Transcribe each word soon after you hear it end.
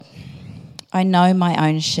I know my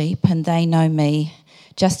own sheep, and they know me,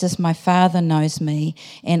 just as my Father knows me,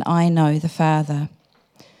 and I know the Father.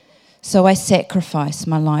 So I sacrifice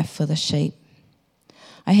my life for the sheep.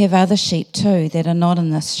 I have other sheep too that are not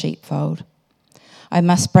in this sheepfold. I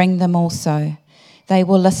must bring them also. They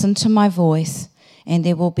will listen to my voice, and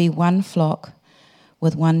there will be one flock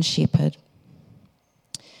with one shepherd.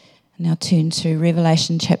 Now turn to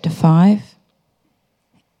Revelation chapter 5,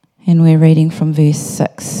 and we're reading from verse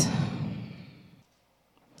 6.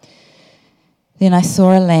 Then I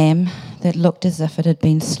saw a lamb that looked as if it had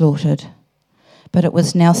been slaughtered, but it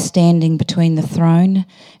was now standing between the throne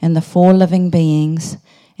and the 4 living beings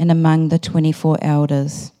and among the 24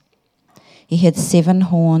 elders. He had 7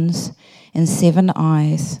 horns and 7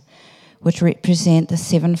 eyes, which represent the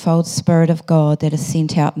 7-fold Spirit of God that is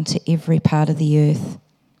sent out into every part of the earth.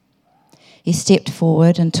 He stepped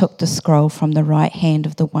forward and took the scroll from the right hand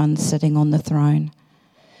of the one sitting on the throne.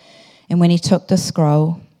 And when he took the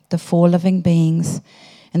scroll, the 4 living beings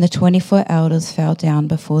and the 24 elders fell down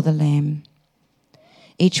before the Lamb.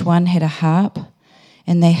 Each one had a harp,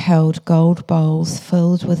 and they held gold bowls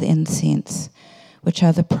filled with incense, which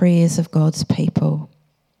are the prayers of God's people.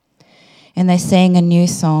 And they sang a new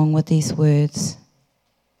song with these words: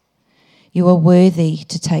 "You are worthy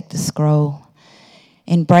to take the scroll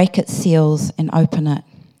and break its seals and open it,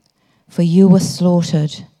 for you were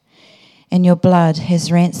slaughtered, and your blood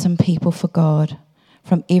has ransomed people for God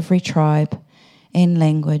from every tribe and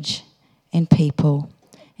language and people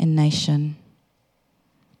and nation."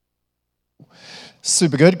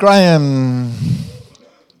 Super good. Graham,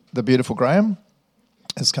 the beautiful Graham,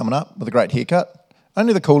 is coming up with a great haircut.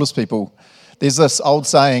 Only the coolest people. There's this old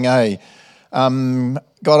saying, God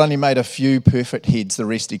only made a few perfect heads, the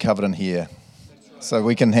rest he covered in hair. So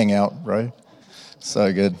we can hang out, bro.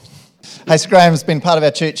 So good. Hey, so Graham's been part of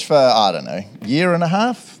our church for, I don't know, year and a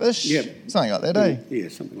half-ish? Yeah. Something like that, eh? Yeah,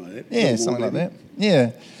 something like that. Yeah, something like that.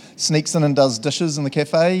 Yeah. Sneaks in and does dishes in the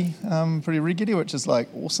cafe pretty regularly, which is like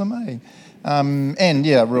awesome, eh? And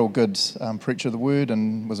yeah, real good preacher of the word,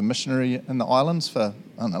 and was a missionary in the islands for,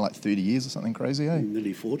 I don't know, like 30 years or something crazy, eh?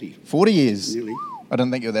 Nearly 40. 40 years? Nearly. I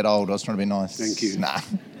didn't think you were that old. I was trying to be nice. Thank you. Nah,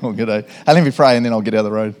 all good, eh? Hey, let me pray and then I'll get out of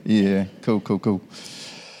the road. Yeah, cool.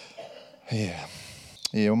 Yeah.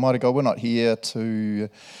 Yeah, Almighty God, we're not here to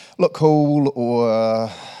look cool or, I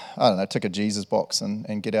don't know, tick a Jesus box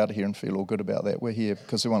and get out of here and feel all good about that. We're here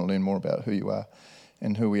because we want to learn more about who you are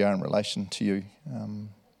and who we are in relation to you.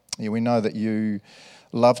 We know that you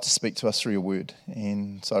love to speak to us through your word,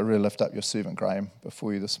 and so I really lift up your servant Graham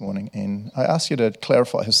before you this morning, and I ask you to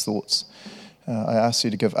clarify his thoughts. I ask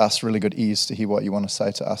you to give us really good ears to hear what you want to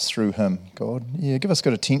say to us through him, God. Yeah, give us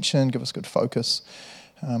good attention, give us good focus.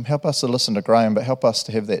 Help us to listen to Graham, but help us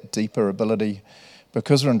to have that deeper ability,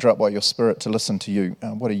 because we're indwelt by your Spirit, to listen to you.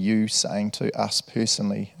 What are you saying to us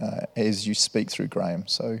personally as you speak through Graham?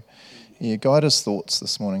 So, yeah, guide his thoughts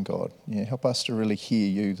this morning, God. Yeah, help us to really hear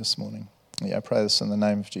you this morning. Yeah, I pray this in the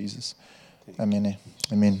name of Jesus. Amen.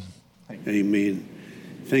 Amen. Amen.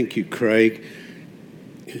 Thank you, Craig.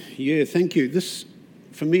 Yeah, thank you. This,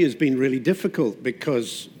 for me, has been really difficult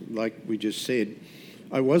because, like we just said,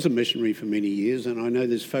 I was a missionary for many years, and I know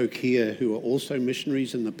there's folk here who are also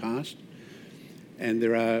missionaries in the past, and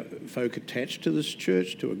there are folk attached to this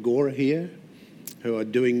church, to Agora here, who are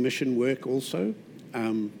doing mission work also.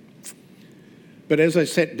 But as I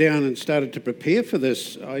sat down and started to prepare for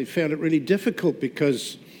this, I found it really difficult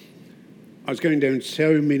because I was going down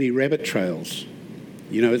so many rabbit trails.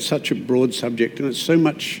 You know, it's such a broad subject, and it's so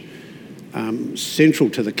much central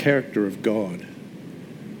to the character of God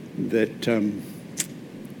that, and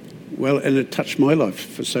it touched my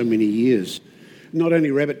life for so many years. Not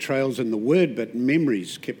only rabbit trails in the word, but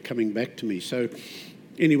memories kept coming back to me. So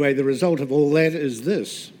anyway, the result of all that is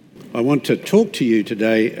this. I want to talk to you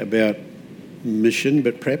today about mission,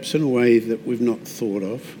 but perhaps in a way that we've not thought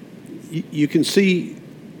of. You can see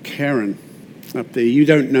Karen up there. You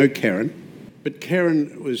don't know Karen, but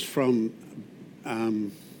Karen was from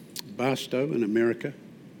Barstow in America,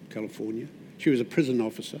 California. She was a prison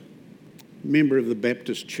officer, member of the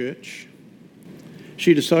Baptist Church.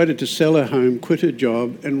 She decided to sell her home, quit her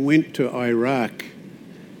job, and went to Iraq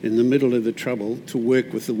in the middle of the trouble to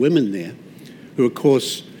work with the women there, who, of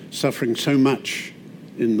course, suffering so much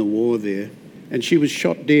in the war there. And she was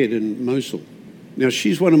shot dead in Mosul. Now,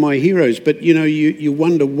 she's one of my heroes, but, you know, you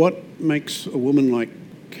wonder what makes a woman like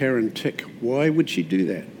Karen tick. Why would she do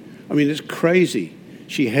that? I mean, it's crazy.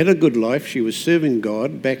 She had a good life. She was serving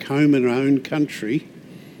God back home in her own country.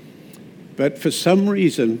 But for some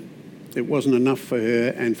reason, it wasn't enough for her.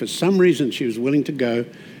 And for some reason, she was willing to go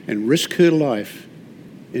and risk her life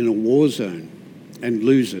in a war zone and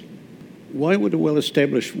lose it. Why would a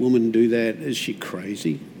well-established woman do that? Is she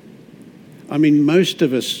crazy? I mean, most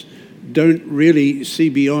of us don't really see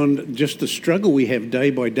beyond just the struggle we have day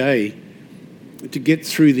by day to get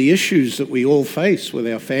through the issues that we all face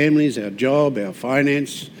with our families, our job, our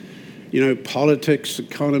finance, politics,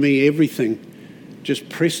 economy, everything just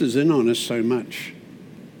presses in on us so much.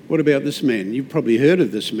 What about this man? You've probably heard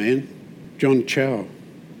of this man, John Chow.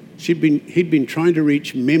 He'd been trying to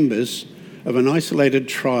reach members of an isolated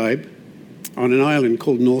tribe on an island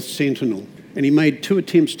called North Sentinel. And he made 2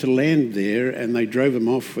 attempts to land there, and they drove him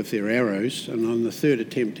off with their arrows, and on the 3rd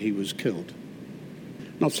attempt he was killed.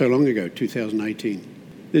 Not so long ago,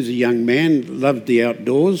 2018. There's a young man, loved the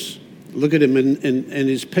outdoors. Look at him in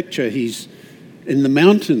his picture. He's in the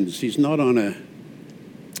mountains. He's not on a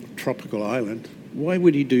tropical island. Why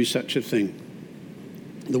would he do such a thing?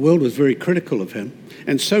 The world was very critical of him,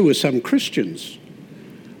 and so were some Christians.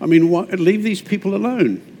 I mean, leave these people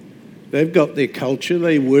alone. They've got their culture,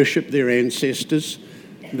 they worship their ancestors,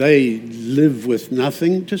 they live with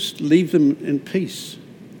nothing, just leave them in peace.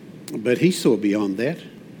 But he saw beyond that.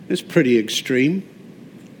 It's pretty extreme.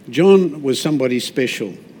 John was somebody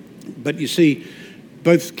special. But you see,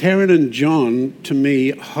 both Karen and John, to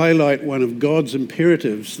me, highlight one of God's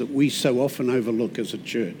imperatives that we so often overlook as a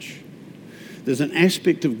church. There's an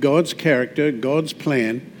aspect of God's character, God's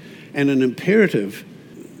plan, and an imperative,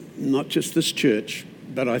 not just this church,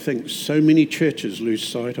 but I think so many churches lose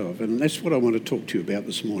sight of. And that's what I want to talk to you about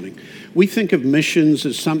this morning. We think of missions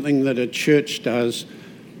as something that a church does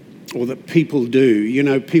or that people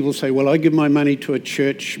do. People say, well, I give my money to a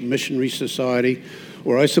church missionary society,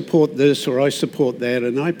 or I support this, or I support that,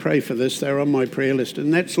 and I pray for this, they're on my prayer list,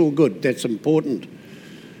 and that's all good, that's important.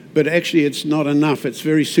 But actually it's not enough, it's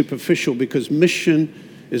very superficial, because mission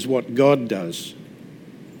is what God does.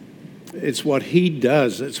 It's what he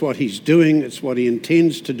does, it's what he's doing, it's what he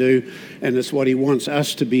intends to do, and it's what he wants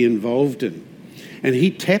us to be involved in. And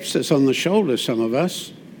he taps us on the shoulder, some of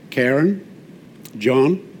us, Karen,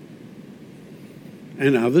 John,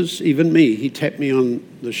 and others, even me. He tapped me on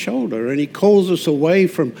the shoulder, and he calls us away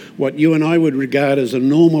from what you and I would regard as a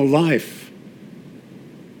normal life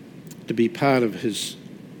to be part of his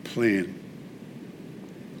plan.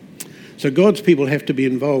 So God's people have to be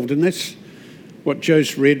involved, and that's what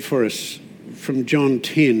Joe's read for us from John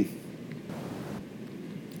 10.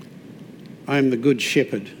 I am the good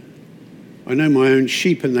shepherd. I know my own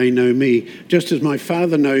sheep and they know me. Just as my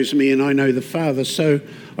Father knows me and I know the Father, so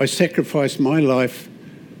I sacrifice my life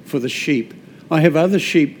for the sheep. I have other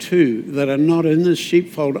sheep too that are not in this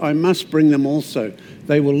sheepfold. I must bring them also.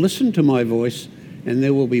 They will listen to my voice, and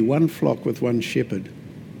there will be one flock with one shepherd.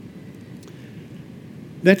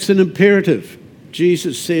 That's an imperative.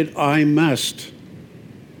 Jesus said, I must.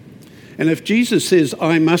 And if Jesus says,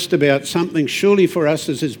 I must about something, surely for us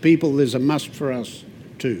as his people, there's a must for us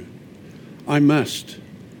too. I must.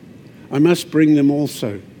 I must bring them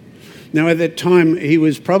also. Now, at that time, he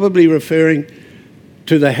was probably referring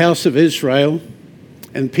to the house of Israel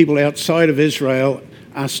and people outside of Israel,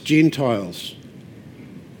 us Gentiles.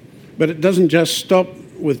 But it doesn't just stop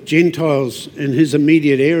with Gentiles in his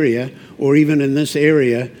immediate area or even in this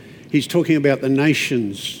area. He's talking about the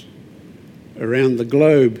nations around the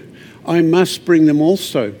globe. I must bring them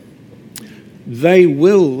also. They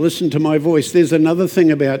will listen to my voice. There's another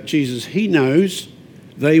thing about Jesus. He knows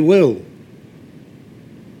they will.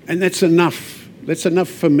 And that's enough. That's enough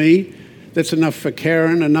for me. That's enough for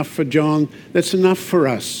Karen, enough for John. That's enough for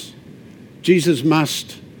us. Jesus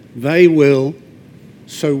must. They will.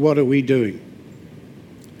 So what are we doing?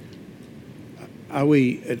 Are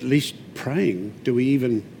we at least praying? Do we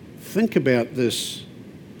even think about this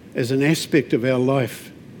as an aspect of our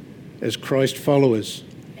life as Christ followers?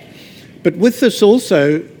 But with this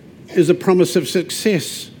also is a promise of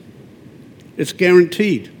success. It's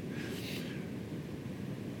guaranteed.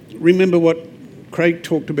 Remember what Craig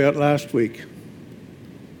talked about last week.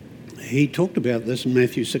 He talked about this in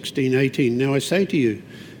Matthew 16:18. Now I say to you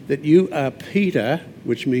that you are Peter,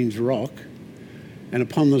 which means rock, and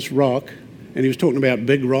upon this rock, and he was talking about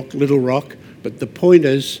big rock, little rock, but the point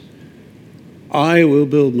is, I will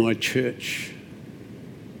build my church,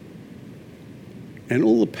 and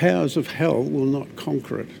all the powers of hell will not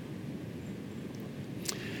conquer it.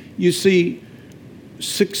 You see,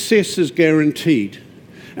 success is guaranteed.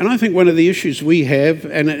 And I think one of the issues we have,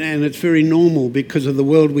 and it's very normal because of the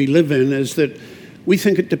world we live in, is that we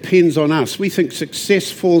think it depends on us. We think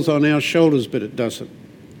success falls on our shoulders, but it doesn't.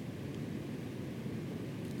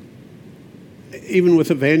 Even with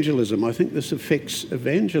evangelism, I think this affects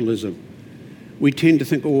evangelism. We tend to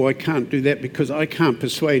think, oh, I can't do that because I can't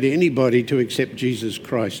persuade anybody to accept Jesus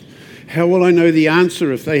Christ. How will I know the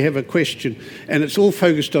answer if they have a question? And it's all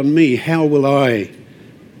focused on me. How will I?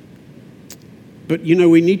 But,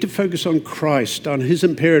 we need to focus on Christ, on his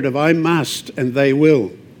imperative. I must, and they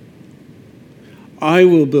will. I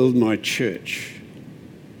will build my church.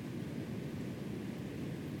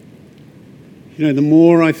 The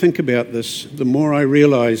more I think about this, the more I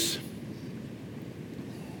realize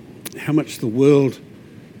how much the world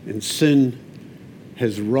and sin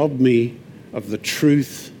has robbed me of the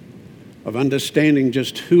truth of understanding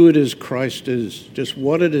just who it is Christ is, just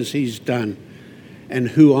what it is he's done, and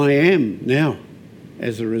who I am now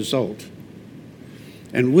as a result.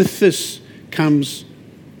 And with this comes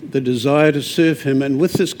the desire to serve him, and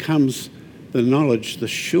with this comes the knowledge, the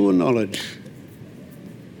sure knowledge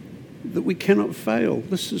that we cannot fail.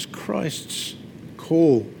 This is Christ's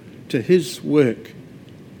call to his work,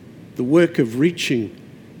 the work of reaching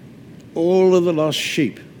all of the lost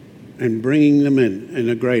sheep and bringing them in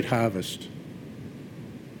a great harvest.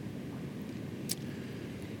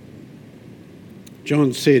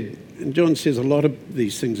 John says a lot of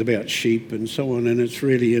these things about sheep and so on, and it's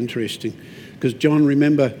really interesting because John,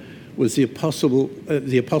 remember, was the apostle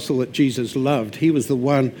that Jesus loved. He was the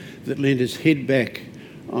one that leaned his head back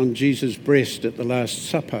on Jesus' breast at the Last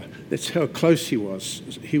Supper. That's how close he was.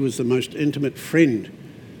 He was the most intimate friend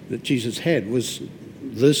that Jesus had, was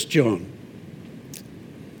this John.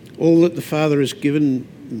 All that the Father has given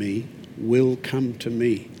me will come to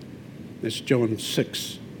me. That's John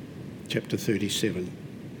 6, chapter 37.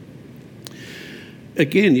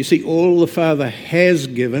 Again, you see, all the Father has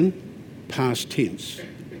given, past tense,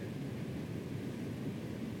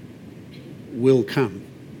 will come.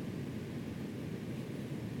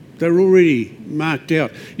 They're already marked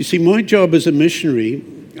out. You see, my job as a missionary,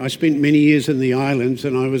 I spent many years in the islands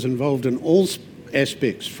and I was involved in all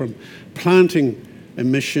aspects, from planting a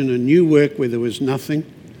mission, a new work where there was nothing,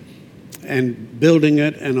 and building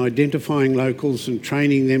it and identifying locals and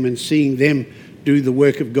training them and seeing them do the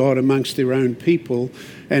work of God amongst their own people.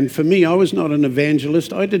 And for me, I was not an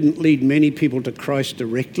evangelist. I didn't lead many people to Christ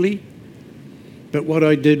directly, but what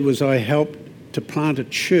I did was I helped to plant a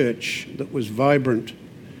church that was vibrant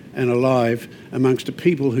and alive amongst a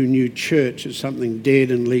people who knew church as something dead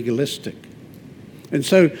and legalistic. And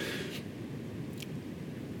so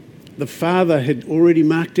the Father had already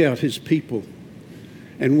marked out his people.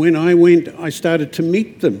 And when I went, I started to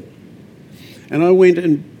meet them. And I went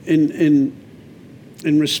in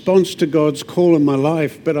response to God's call in my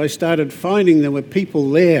life, but I started finding there were people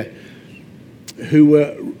there who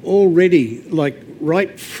were already like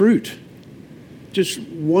ripe fruit, just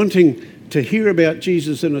wanting to hear about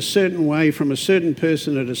Jesus in a certain way from a certain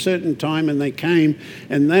person at a certain time, and they came,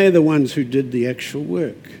 and they're the ones who did the actual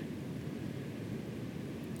work.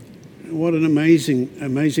 What an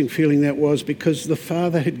amazing feeling that was, because the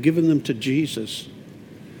Father had given them to Jesus,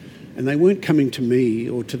 and they weren't coming to me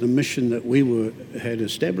or to the mission that we had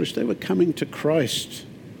established. They were coming to Christ.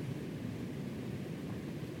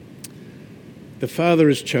 The Father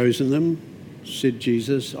has chosen them, said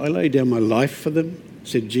Jesus. I lay down my life for them,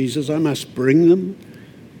 said Jesus. I must bring them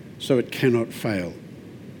so it cannot fail.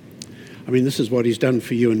 I mean, this is what he's done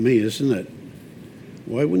for you and me, isn't it?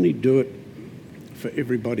 Why wouldn't he do it for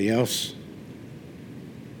everybody else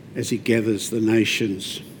as he gathers the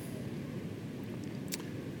nations?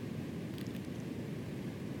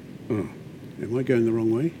 Oh, am I going the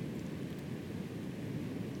wrong way?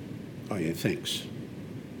 Oh yeah, thanks.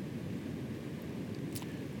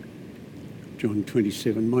 John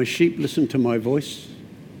 27, my sheep listen to my voice.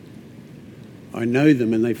 I know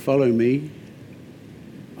them and they follow me.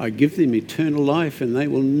 I give them eternal life and they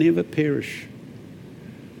will never perish.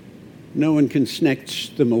 No one can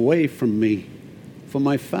snatch them away from me, for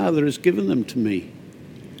my Father has given them to me,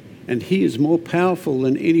 and he is more powerful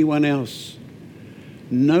than anyone else.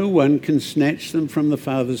 No one can snatch them from the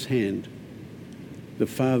Father's hand. The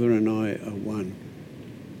Father and I are one.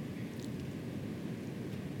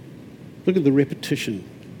 Look at the repetition.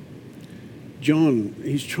 John,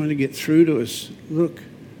 he's trying to get through to us. Look,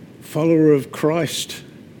 follower of Christ,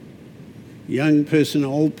 young person,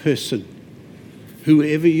 old person,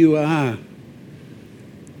 whoever you are,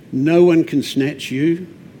 no one can snatch you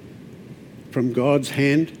from God's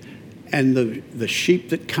hand. And the sheep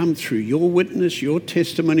that come through your witness, your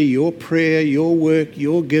testimony, your prayer, your work,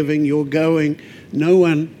 your giving, your going, no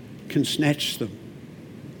one can snatch them.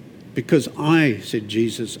 Because I, said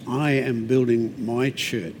Jesus, I am building my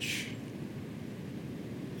church.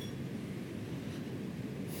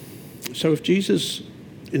 So if Jesus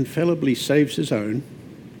infallibly saves his own,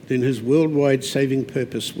 then his worldwide saving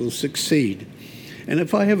purpose will succeed. And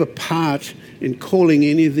if I have a part in calling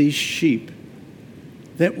any of these sheep,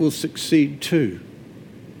 that will succeed too.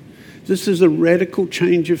 This is a radical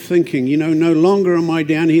change of thinking. You know, no longer am I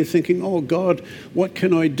down here thinking, oh God, what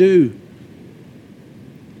can I do?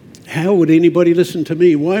 How would anybody listen to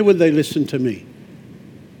me? Why would they listen to me?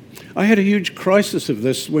 I had a huge crisis of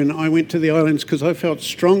this when I went to the islands because I felt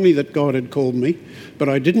strongly that God had called me, but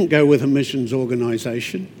I didn't go with a missions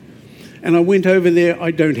organisation. And I went over there,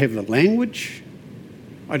 I don't have the language,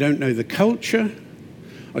 I don't know the culture.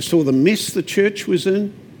 I saw the mess the church was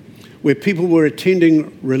in, where people were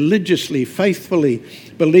attending religiously, faithfully,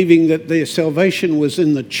 believing that their salvation was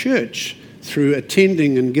in the church through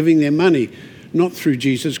attending and giving their money, not through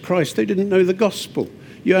Jesus Christ. They didn't know the gospel.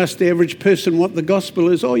 You ask the average person what the gospel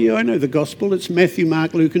is. Oh, yeah, I know the gospel. It's Matthew,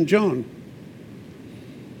 Mark, Luke, and John.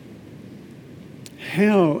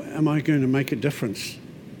 How am I going to make a difference?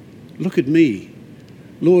 Look at me.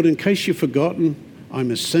 Lord, in case you've forgotten,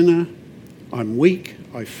 I'm a sinner. I'm weak.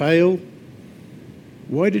 I fail.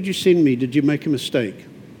 Why did you send me? Did you make a mistake?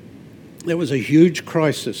 That was a huge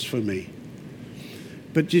crisis for me.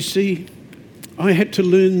 But you see, I had to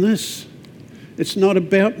learn this. It's not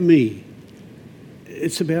about me.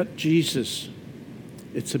 It's about Jesus.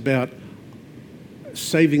 It's about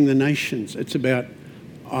saving the nations. It's about,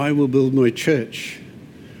 I will build my church.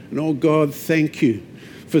 And oh God, thank you.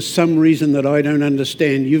 For some reason that I don't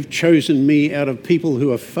understand, you've chosen me out of people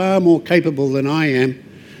who are far more capable than I am.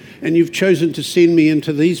 And you've chosen to send me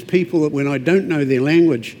into these people when I don't know their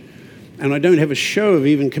language and I don't have a show of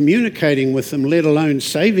even communicating with them, let alone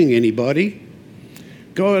saving anybody.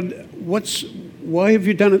 God, why have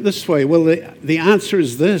you done it this way? Well, the answer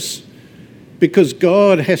is this. Because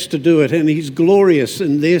God has to do it, and he's glorious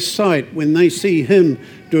in their sight when they see him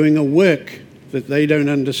doing a work that they don't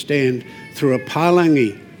understand through a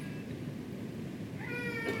palangi.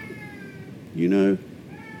 You know,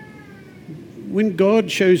 when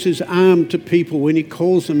God shows his arm to people, when he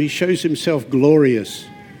calls them, he shows himself glorious.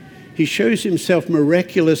 He shows himself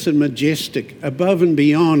miraculous and majestic, above and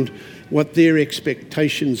beyond what their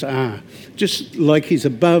expectations are, just like he's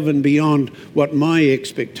above and beyond what my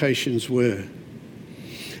expectations were.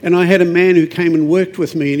 And I had a man who came and worked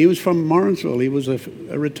with me, and he was from Morrinsville. He was a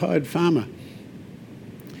retired farmer.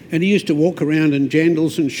 And he used to walk around in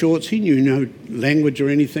jandals and shorts. He knew no language or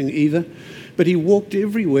anything either. But he walked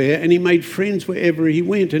everywhere, and he made friends wherever he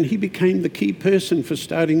went, and he became the key person for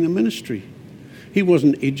starting the ministry. He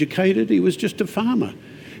wasn't educated. He was just a farmer.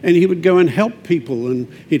 And he would go and help people,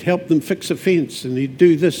 and he'd help them fix a fence, and he'd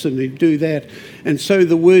do this and he'd do that. And so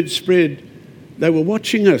the word spread. They were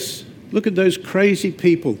watching us. Look at those crazy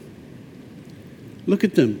people. Look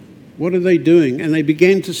at them. What are they doing? And they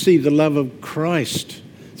began to see the love of Christ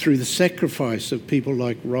through the sacrifice of people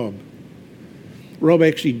like Rob. Rob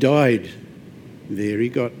actually died there. He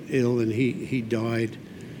got ill and he died.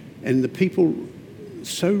 And the people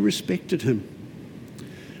so respected him.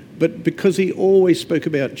 But because he always spoke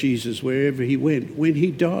about Jesus wherever he went, when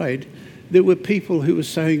he died, there were people who were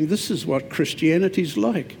saying, this is what Christianity's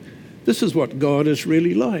like. This is what God is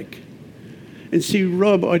really like. And see,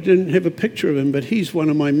 Rob, I didn't have a picture of him, but he's one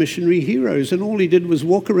of my missionary heroes. And all he did was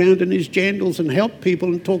walk around in his jandals and help people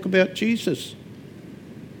and talk about Jesus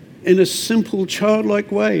in a simple,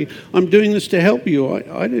 childlike way. I'm doing this to help you.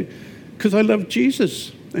 I do, because I love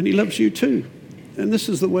Jesus, and he loves you too. And this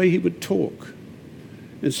is the way he would talk.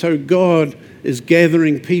 And so God is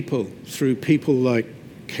gathering people through people like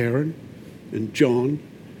Karen and John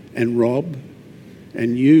and Rob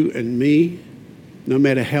and you and me. No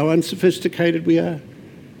matter how unsophisticated we are,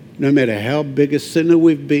 no matter how big a sinner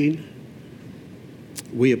we've been,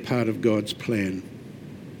 we are part of God's plan.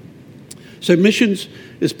 So missions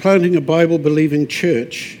is planting a Bible-believing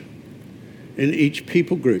church in each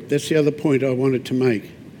people group. That's the other point I wanted to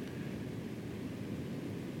make.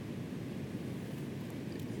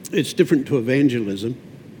 It's different to evangelism.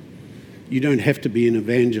 You don't have to be an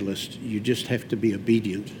evangelist. You just have to be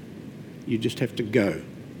obedient. You just have to go.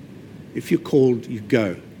 If you're called, you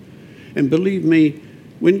go. And believe me,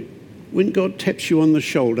 when God taps you on the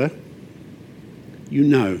shoulder, you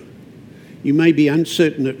know. You may be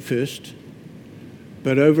uncertain at first,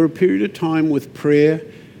 but over a period of time with prayer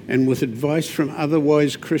and with advice from other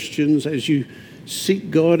wise Christians, as you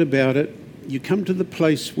seek God about it, you come to the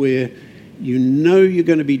place where you know you're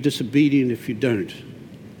going to be disobedient if you don't.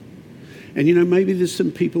 And you know, maybe there's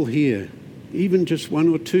some people here, even just one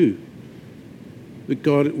or two, that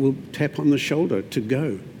God will tap on the shoulder to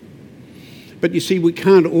go. But you see, we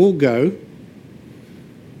can't all go.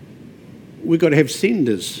 We've got to have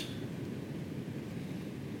senders.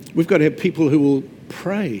 We've got to have people who will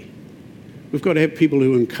pray. We've got to have people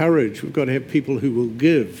who encourage. We've got to have people who will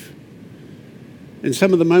give. In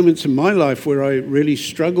some of the moments in my life where I really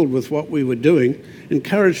struggled with what we were doing,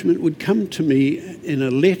 encouragement would come to me in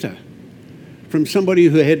a letter from somebody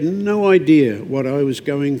who had no idea what I was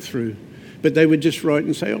going through. But they would just write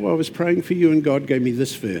and say, oh, I was praying for you and God gave me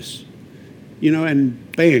this verse.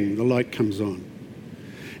 And bang, the light comes on.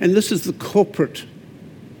 And this is the corporate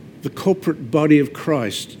body of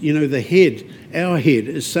Christ. The head, our head,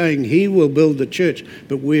 is saying he will build the church,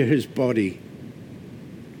 but we're his body.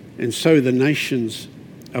 And so the nations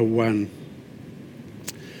are one.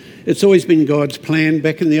 It's always been God's plan.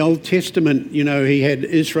 Back in the Old Testament, he had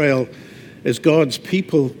Israel as God's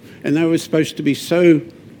people, and they were supposed to be so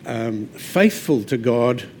faithful to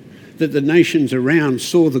God that the nations around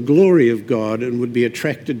saw the glory of God and would be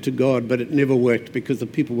attracted to God, but it never worked because the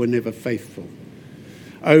people were never faithful.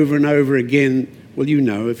 Over and over again, well,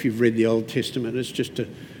 if you've read the Old Testament, it's just a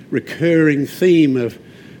recurring theme of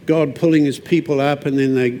God pulling his people up, and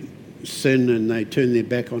then they sin and they turn their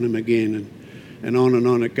back on him again, and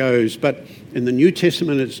on it goes. But in the New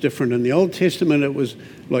Testament, it's different. In the Old Testament, it was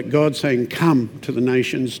like God saying, come to the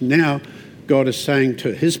nations. Now, God is saying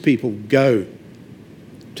to his people, go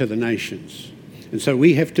to the nations. And so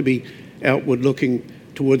we have to be outward looking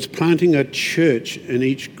towards planting a church in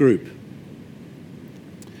each group.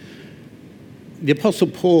 The Apostle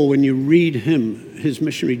Paul, when you read him, his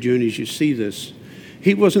missionary journeys, you see this.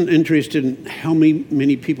 He wasn't interested in how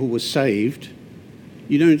many people were saved.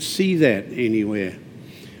 You don't see that anywhere.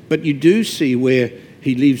 But you do see where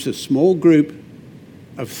he leaves a small group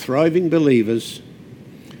of thriving believers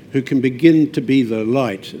who can begin to be the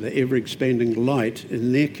light, the ever-expanding light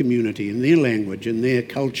in their community, in their language, in their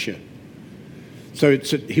culture. So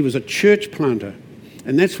he was a church planter,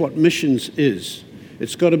 and that's what missions is.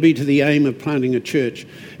 It's got to be to the aim of planting a church.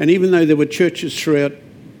 And even though there were churches throughout,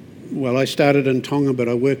 I started in Tonga, but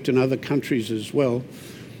I worked in other countries as well.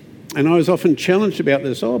 And I was often challenged about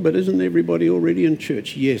this. Oh, but isn't everybody already in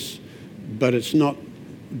church? Yes, but it's not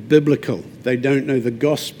biblical. They don't know the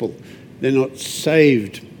gospel. They're not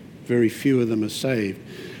saved. Very few of them are saved.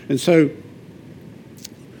 And so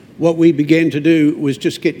what we began to do was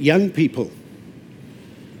just get young people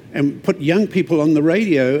and put young people on the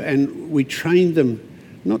radio, and we trained them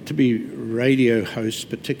not to be radio hosts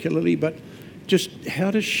particularly, but just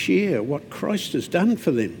how to share what Christ has done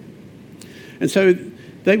for them. And so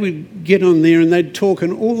they would get on there and they'd talk,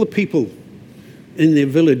 and all the people in their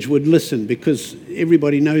village would listen because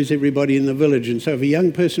everybody knows everybody in the village. And so if a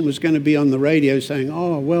young person was going to be on the radio saying,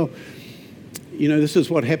 oh, well, this is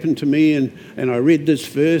what happened to me, and I read this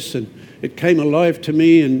verse and it came alive to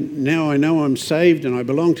me, and now I know I'm saved and I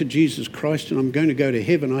belong to Jesus Christ and I'm going to go to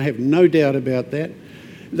heaven. I have no doubt about that.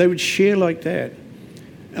 They would share like that.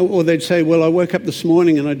 Or they'd say, well, I woke up this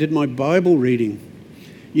morning and I did my Bible reading.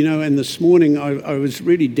 And this morning I was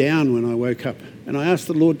really down when I woke up, and I asked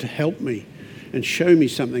the Lord to help me and show me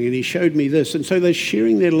something, and he showed me this. And so they're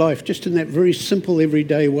sharing their life just in that very simple,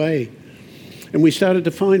 everyday way. And we started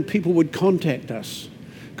to find people would contact us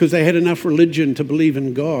because they had enough religion to believe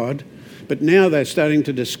in God, but now they're starting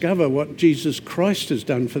to discover what Jesus Christ has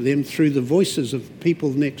done for them through the voices of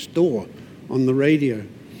people next door on the radio.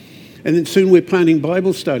 And then soon we're planning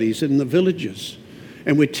Bible studies in the villages,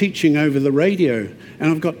 and we're teaching over the radio. And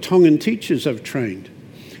I've got Tongan teachers I've trained.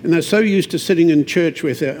 And they're so used to sitting in church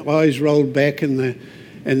with their eyes rolled back and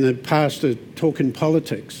the pastor talking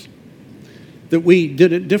politics that we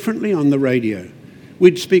did it differently on the radio.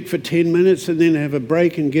 We'd speak for 10 minutes and then have a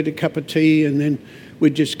break and get a cup of tea, and then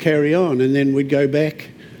we'd just carry on. And then we'd go back.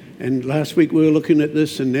 And last week we were looking at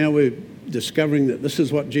this, and now we're discovering that this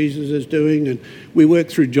is what Jesus is doing. And we worked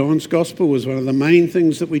through John's Gospel, was one of the main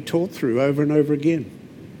things that we taught through over and over again.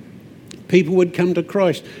 People would come to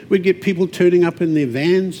Christ. We'd get people turning up in their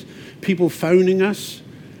vans, people phoning us,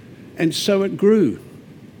 and so it grew.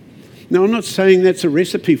 Now, I'm not saying that's a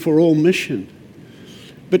recipe for all mission,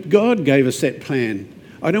 but God gave us that plan.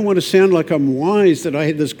 I don't want to sound like I'm wise that I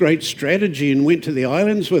had this great strategy and went to the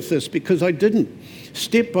islands with this, because I didn't.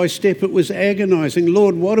 Step by step, it was agonizing.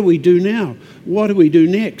 Lord, what do we do now? What do we do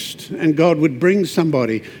next? And God would bring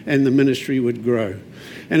somebody and the ministry would grow.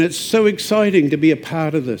 And it's so exciting to be a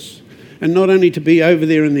part of this. And not only to be over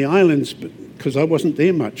there in the islands, because I wasn't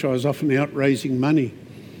there much. I was often out raising money.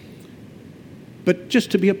 But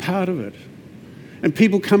just to be a part of it. And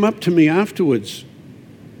people come up to me afterwards.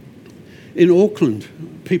 In Auckland,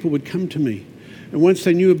 people would come to me. And once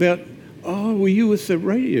they knew about, oh, were you with the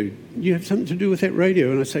radio? You have something to do with that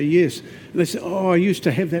radio? And I say, yes. And they say, oh, I used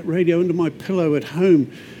to have that radio under my pillow at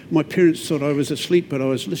home. My parents thought I was asleep, but I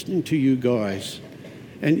was listening to you guys.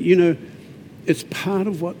 And, it's part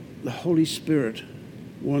of what the Holy Spirit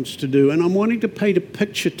wants to do. And I'm wanting to paint a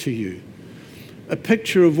picture to you a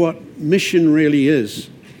picture of what mission really is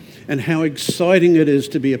and how exciting it is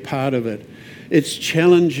to be a part of it. It's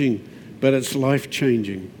challenging, but it's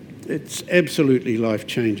life-changing. It's absolutely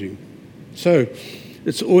life-changing. So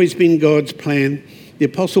it's always been God's plan. The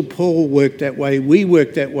Apostle Paul worked that way. We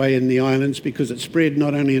worked that way in the islands because it spread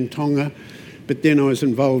not only in Tonga, but then I was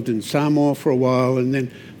involved in Samoa for a while, and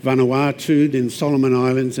then Vanuatu, then Solomon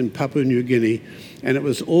Islands and Papua New Guinea. And it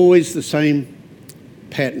was always the same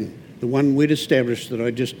pattern, the one we'd established that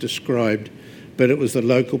I just described, but it was the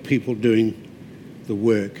local people doing the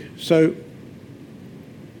work. So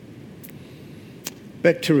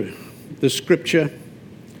back to the scripture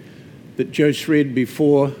that Joyce read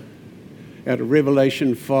before out of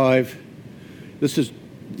Revelation 5. This is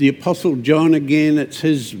the Apostle John again. It's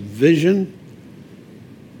his vision,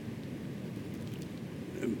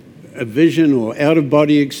 a vision or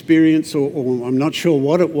out-of-body experience, or I'm not sure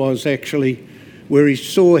what it was actually, where he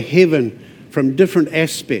saw heaven from different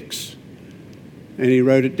aspects. And he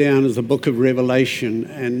wrote it down as the book of Revelation.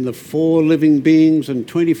 And the 4 living beings and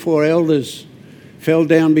 24 elders fell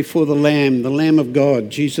down before the Lamb of God,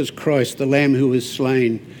 Jesus Christ, the Lamb who was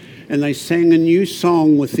slain. And they sang a new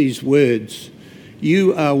song with these words: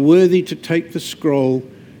 "You are worthy to take the scroll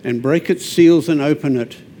and break its seals and open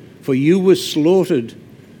it, for you were slaughtered,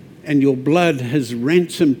 and your blood has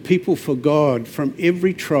ransomed people for God from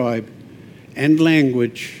every tribe and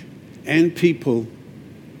language and people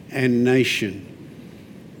and nation."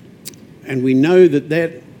 And we know that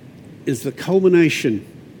that is the culmination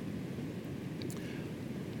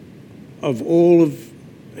of all of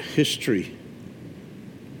history,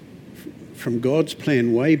 from God's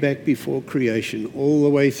plan way back before creation all the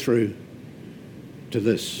way through to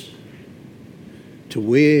this, to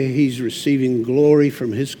where he's receiving glory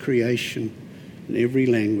from his creation in every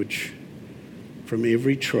language, from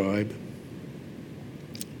every tribe,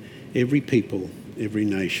 every people, every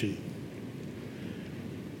nation.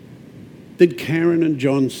 Did Karen and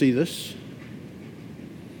John see this?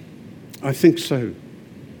 I think so.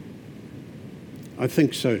 I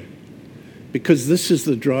think so. Because this is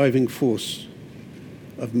the driving force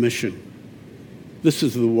of mission. This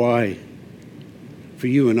is the why for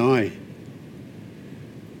you and I.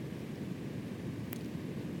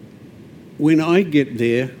 When I get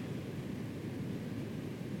there,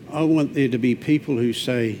 I want there to be people who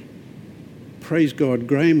say, praise God,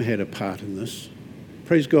 Graham had a part in this.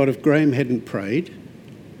 Praise God, if Graham hadn't prayed,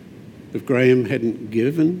 if Graham hadn't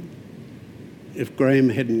given, if Graham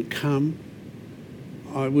hadn't come,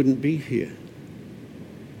 I wouldn't be here.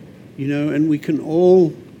 You know, and we can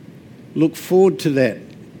all look forward to that,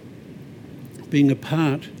 being a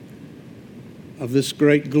part of this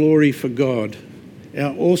great glory for God.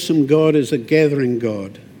 Our awesome God is a gathering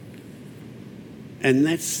God. And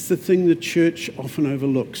that's the thing the church often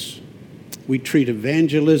overlooks. We treat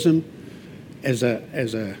evangelism as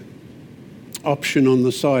a option on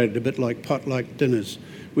the side, a bit like potluck dinners.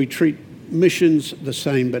 We treat missions the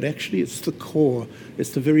same, but actually it's the core.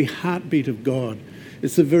 It's the very heartbeat of God.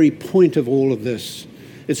 It's the very point of all of this.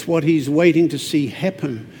 It's what he's waiting to see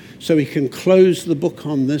happen so he can close the book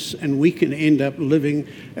on this and we can end up living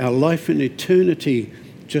our life in eternity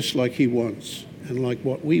just like he wants and like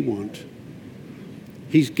what we want.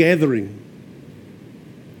 He's gathering.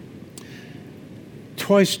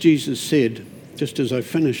 Twice Jesus said, just as I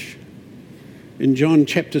finish, in John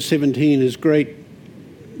chapter 17, his great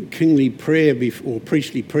kingly prayer or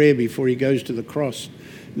priestly prayer before he goes to the cross.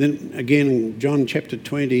 Then again in John chapter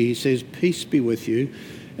 20, he says, "Peace be with you.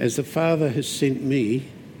 As the Father has sent me,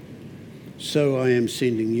 so I am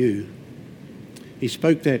sending you." He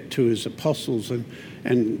spoke that to his apostles,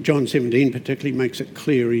 and John 17 particularly makes it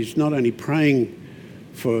clear he's not only praying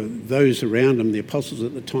for those around him, the apostles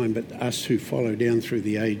at the time, but us who follow down through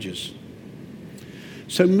the ages.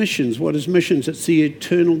 So missions, what is missions? It's the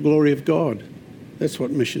eternal glory of God. That's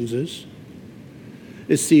what missions is.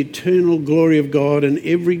 It's the eternal glory of God in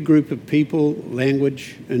every group of people,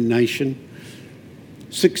 language, and nation.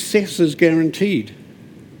 Success is guaranteed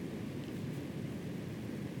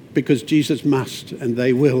because Jesus must and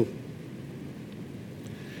they will.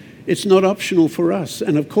 It's not optional for us.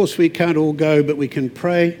 And of course we can't all go, but we can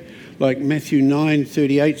pray. Like Matthew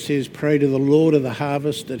 9:38 says, pray to the Lord of the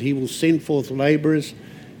harvest that he will send forth labourers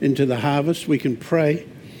into the harvest. We can pray.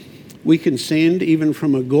 We can send even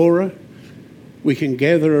from Agora. We can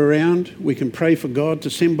gather around. We can pray for God to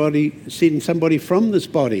send somebody from this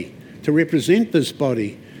body to represent this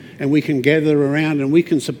body. And we can gather around and we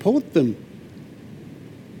can support them.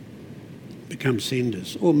 Become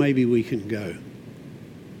senders. Or maybe we can go.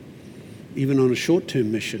 Even on a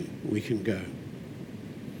short-term mission, we can go.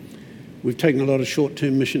 We've taken a lot of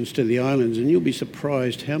short-term missions to the islands, and you'll be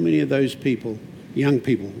surprised how many of those people, young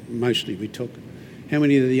people mostly we took, how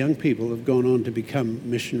many of the young people have gone on to become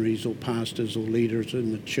missionaries or pastors or leaders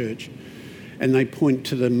in the church. And they point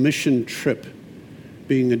to the mission trip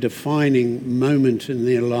being a defining moment in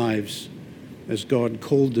their lives as God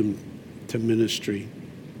called them to ministry.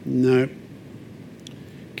 No,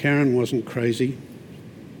 Karen wasn't crazy.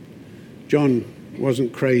 John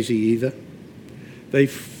wasn't crazy either. They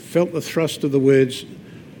felt the thrust of the words,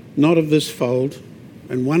 "Not of this fold,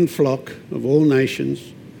 and one flock of all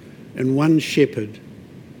nations, and one shepherd."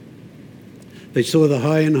 They saw the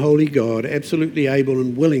high and holy God, absolutely able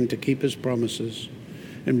and willing to keep his promises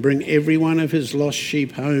and bring every one of his lost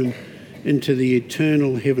sheep home into the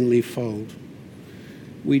eternal heavenly fold.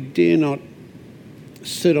 We dare not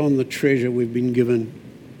sit on the treasure we've been given.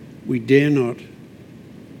 We dare not.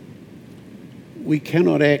 We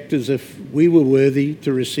cannot act as if we were worthy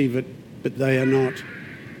to receive it, but they are not.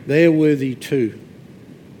 They are worthy too.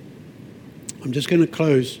 I'm just going to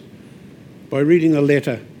close by reading a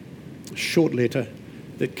letter, a short letter,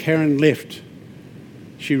 that Karen left.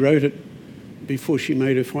 She wrote it before she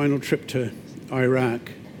made her final trip to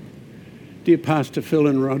Iraq. Dear Pastor Phil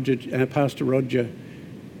and Pastor Roger,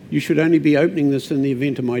 you should only be opening this in the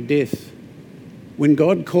event of my death. When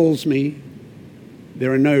God calls me,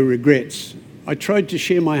 there are no regrets. I tried to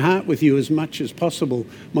share my heart with you as much as possible,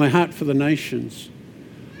 my heart for the nations.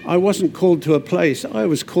 I wasn't called to a place, I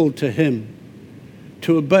was called to him.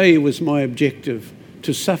 To obey was my objective.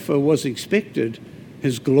 To suffer was expected.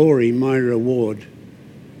 His glory, my reward.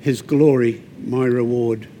 His glory, my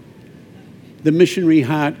reward. The missionary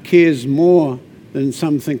heart cares more than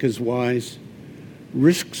some think is wise,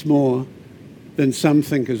 risks more than some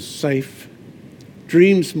think is safe,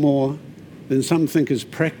 dreams more than some think is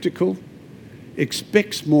practical,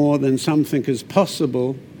 expects more than some think is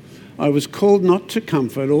possible. I was called not to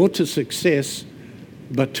comfort or to success,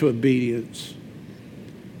 but to obedience.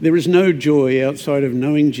 There is no joy outside of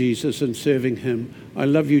knowing Jesus and serving him. I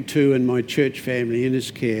love you too and my church family in his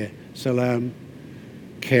care. Salam,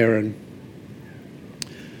 Karen.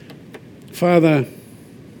 Father,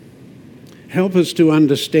 help us to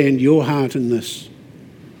understand your heart in this.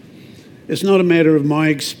 It's not a matter of my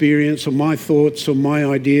experience or my thoughts or my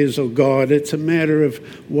ideas or God. It's a matter of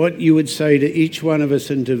what you would say to each one of us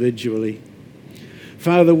individually.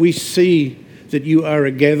 Father, we see that you are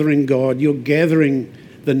a gathering God. You're gathering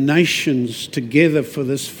the nations together for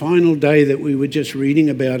this final day that we were just reading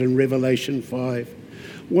about in Revelation 5.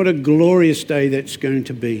 What a glorious day that's going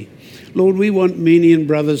to be. Lord, we want many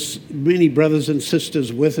brothers and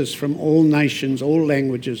sisters with us from all nations, all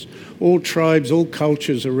languages, all tribes, all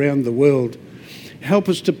cultures around the world. Help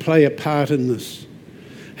us to play a part in this.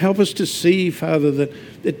 Help us to see, Father, that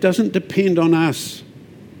it doesn't depend on us.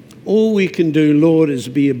 All we can do, Lord, is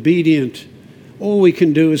be obedient. All we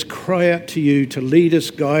can do is cry out to you to lead us,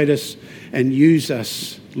 guide us, and use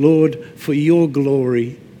us, Lord, for your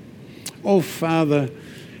glory. Oh, Father,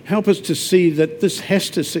 help us to see that this has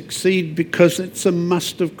to succeed because it's a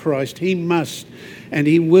must of Christ. He must, and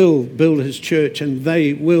he will build his church, and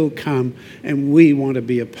they will come, and we want to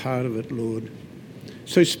be a part of it, Lord.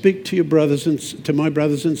 So speak to your brothers and to my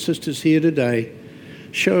brothers and sisters here today.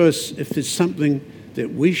 Show us if there's something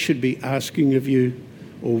that we should be asking of you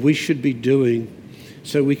or we should be doing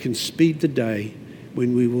so we can speed the day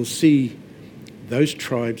when we will see those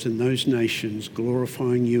tribes and those nations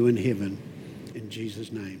glorifying you in heaven. In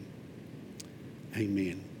Jesus' name,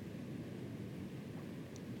 amen.